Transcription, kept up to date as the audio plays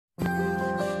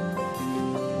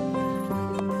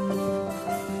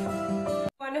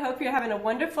I hope you're having a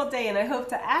wonderful day, and I hope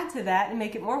to add to that and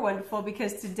make it more wonderful,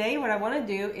 because today what I want to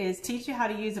do is teach you how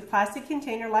to use a plastic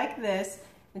container like this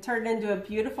and turn it into a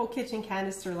beautiful kitchen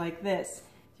canister like this.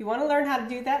 If you want to learn how to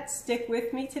do that, stick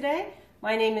with me today.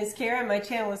 My name is Kara and my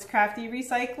channel is Crafty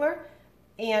Recycler,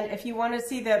 and if you want to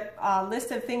see the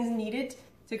list of things needed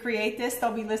to create this,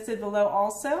 they'll be listed below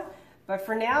also. But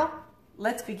for now,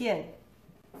 let's begin.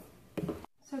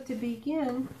 So to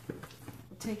begin,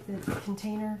 we'll take the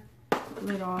container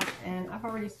lid off, and I've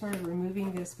already started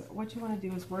removing this, but what you want to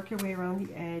do is work your way around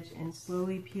the edge and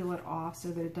slowly peel it off so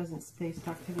that it doesn't stay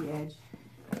stuck to the edge.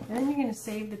 And then you're going to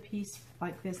save the piece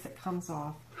like this that comes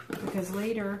off, because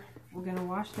later we're going to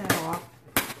wash that off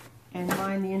and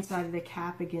line the inside of the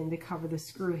cap again to cover the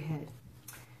screw head.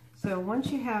 So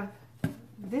once you have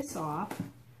this off,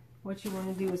 what you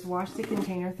want to do is wash the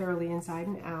container thoroughly inside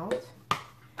and out,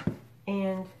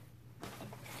 and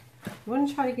you want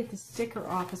to try to get the sticker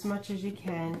off as much as you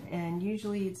can, and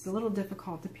usually it's a little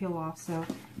difficult to peel off. So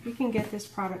you can get this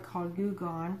product called Goo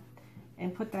Gone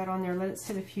and put that on there, let it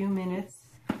sit a few minutes,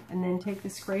 and then take the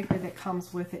scraper that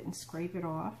comes with it and scrape it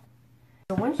off.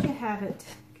 So once you have it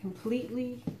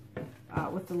completely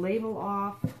with the label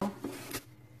off,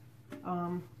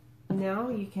 now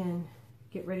you can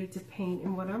get ready to paint.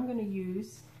 And what I'm going to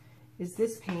use is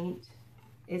this paint.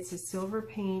 It's a silver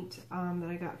paint that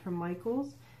I got from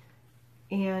Michael's,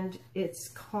 and it's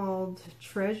called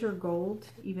Treasure Gold,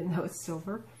 even though it's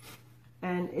silver.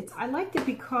 And I liked it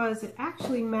because it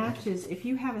actually matches. If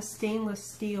you have a stainless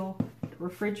steel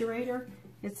refrigerator,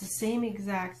 it's the same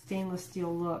exact stainless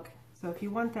steel look. So if you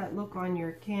want that look on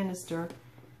your canister,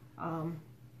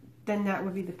 then that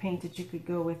would be the paint that you could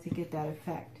go with to get that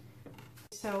effect.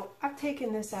 So I've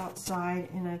taken this outside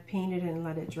and I've painted it and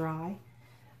let it dry.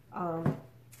 And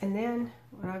then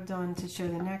what I've done to show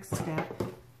the next step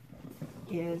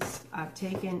is I've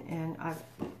taken and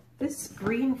this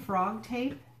green frog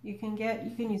tape you can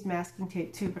use masking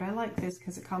tape too, but I like this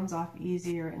because it comes off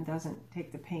easier and doesn't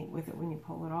take the paint with it when you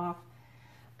pull it off.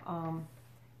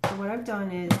 So what I've done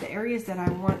is the areas that I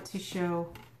want to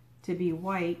show to be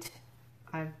white,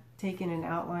 I've taken an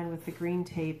outline with the green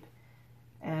tape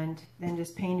and then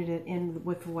just painted it in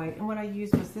with white. And what I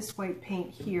used was this white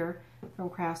paint here from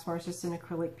Craftsmart, just an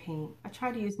acrylic paint. I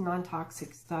try to use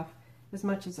non-toxic stuff as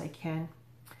much as I can.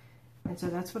 And so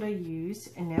that's what I use.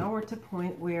 And now we're at the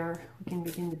point where we can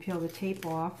begin to peel the tape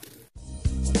off.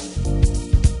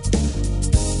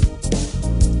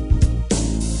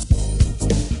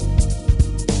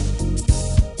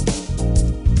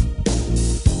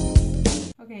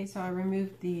 Okay, so I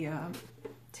removed the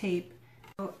tape.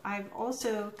 So I've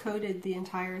also coated the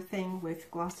entire thing with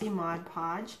Glossy Mod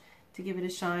Podge to give it a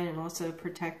shine and also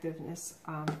protectiveness.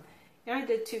 I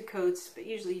did 2 coats, but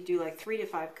usually you do like 3 to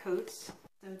 5 coats.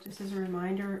 So just as a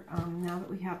reminder, now that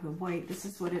we have the white, this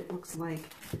is what it looks like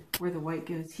where the white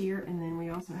goes here, and then we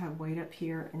also have white up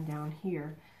here and down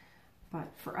here. But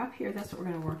for up here, that's what we're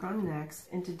going to work on next.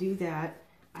 And to do that,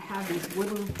 I have these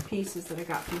wooden pieces that I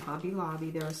got from Hobby Lobby.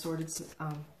 They're assorted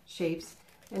shapes,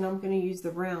 and I'm going to use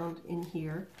the round in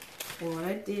here. And what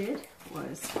I did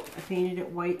was I painted it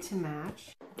white to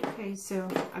match. Okay, so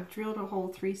I've drilled a hole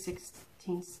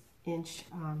 3/16 inch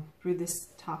through this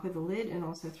top of the lid and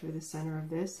also through the center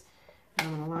of this. And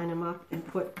I'm going to line them up and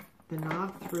put the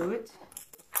knob through it,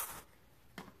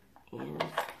 and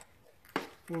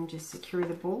then just secure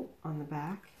the bolt on the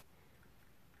back.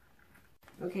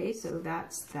 Okay, so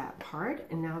that's that part,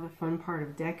 and now the fun part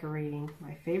of decorating,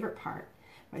 my favorite part.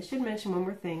 I should mention one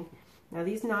more thing. Now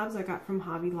these knobs I got from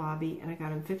Hobby Lobby, and I got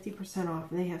them 50% off,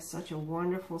 and they have such a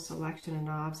wonderful selection of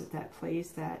knobs at that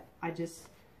place that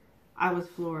I was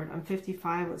floored. I'm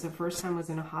 55. It was the first time I was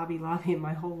in a Hobby Lobby in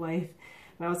my whole life,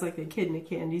 and I was like a kid in a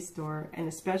candy store, and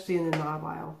especially in the knob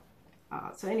aisle.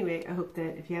 So anyway, I hope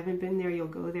that if you haven't been there, you'll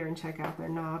go there and check out their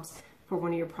knobs for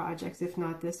one of your projects. If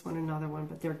not this one, another one,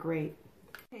 but they're great.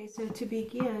 Okay, so to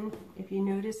begin, if you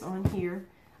notice on here,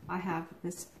 I have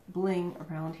this bling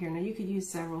around here. Now you could use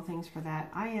several things for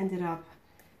that. I ended up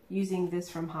using this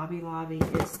from Hobby Lobby.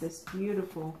 It's this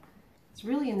beautiful, it's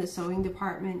really in the sewing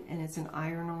department, and it's an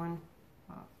iron-on.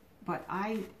 But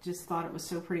I just thought it was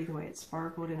so pretty the way it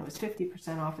sparkled, and it was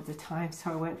 50% off at the time, so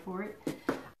I went for it.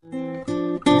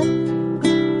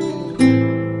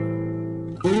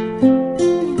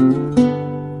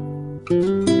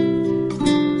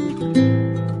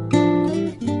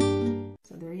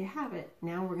 So there you have it.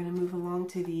 Now we're going to move along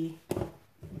to the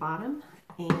bottom,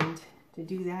 and to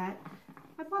do that,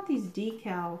 I bought these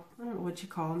decal, I don't know what you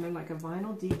call them, they're like a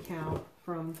vinyl decal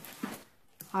from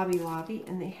Hobby Lobby,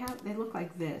 and they look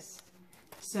like this.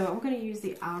 So I'm going to use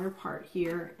the outer part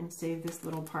here and save this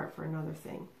little part for another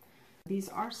thing. These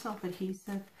are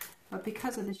self-adhesive, but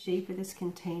because of the shape of this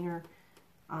container,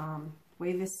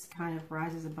 way this kind of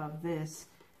rises above this,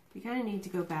 you kind of need to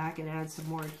go back and add some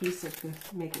more adhesive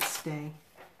to make it stay.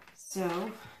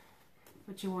 So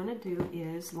what you want to do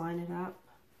is line it up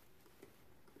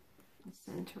and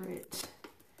center it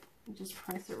and just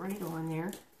press it right on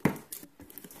there.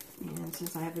 And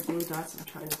since I have the glue dots, I'm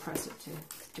trying to press it to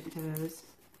stick to those.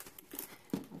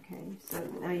 Okay, so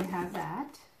now you have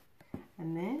that.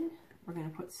 And then we're going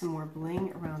to put some more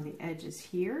bling around the edges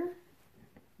here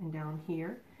and down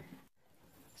here.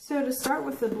 So to start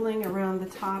with the bling around the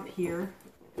top here,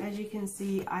 as you can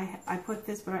see, I put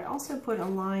this, but I also put a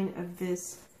line of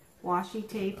this washi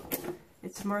tape.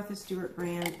 It's Martha Stewart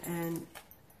brand, and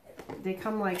they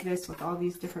come like this with all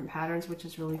these different patterns, which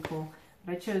is really cool.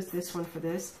 But I chose this one for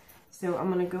this. So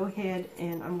I'm going to go ahead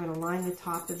and I'm going to line the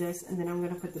top of this, and then I'm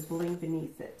going to put the bling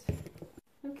beneath it.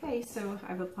 Okay, so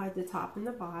I've applied the top and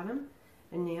the bottom,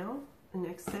 and now the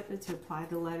next step is to apply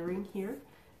the lettering here.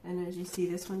 And as you see,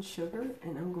 this one's sugar,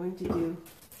 and I'm going to do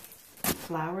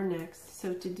flower next.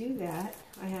 So to do that,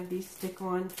 I have these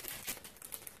stick-on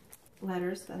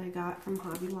letters that I got from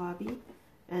Hobby Lobby.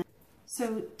 And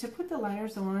so to put the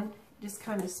letters on, just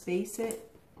kind of space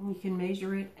it, and you can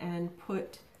measure it and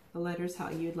put the letters how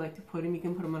you'd like to put them. You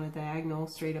can put them on a diagonal,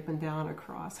 straight up and down,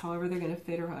 across, however they're going to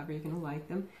fit or however you're going to like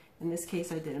them. In this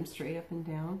case, I did them straight up and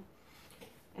down.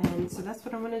 And so that's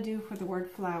what I'm going to do for the word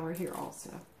flower here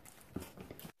also.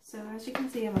 So as you can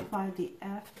see, I've applied the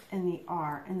F and the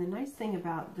R. And the nice thing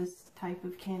about this type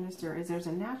of canister is there's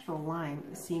a natural line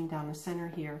seam down the center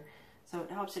here. So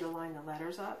it helps you to line the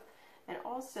letters up. And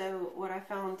also what I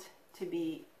found to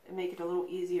make it a little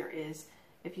easier is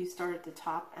if you start at the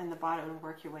top and the bottom and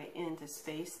work your way in to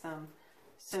space them,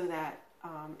 so that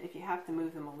if you have to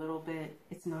move them a little bit,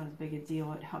 it's not as big a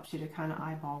deal. It helps you to kind of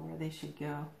eyeball where they should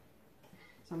go.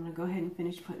 So I'm going to go ahead and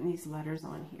finish putting these letters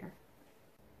on here.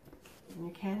 And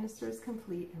your canister is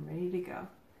complete and ready to go.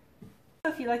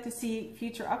 If you'd like to see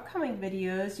future upcoming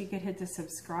videos, you could hit the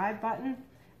subscribe button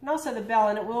and also the bell,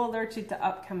 and it will alert you to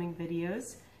upcoming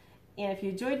videos. And if you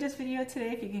enjoyed this video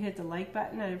today, if you could hit the like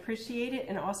button, I'd appreciate it,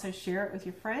 and also share it with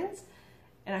your friends.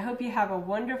 And I hope you have a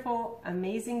wonderful,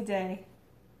 amazing day.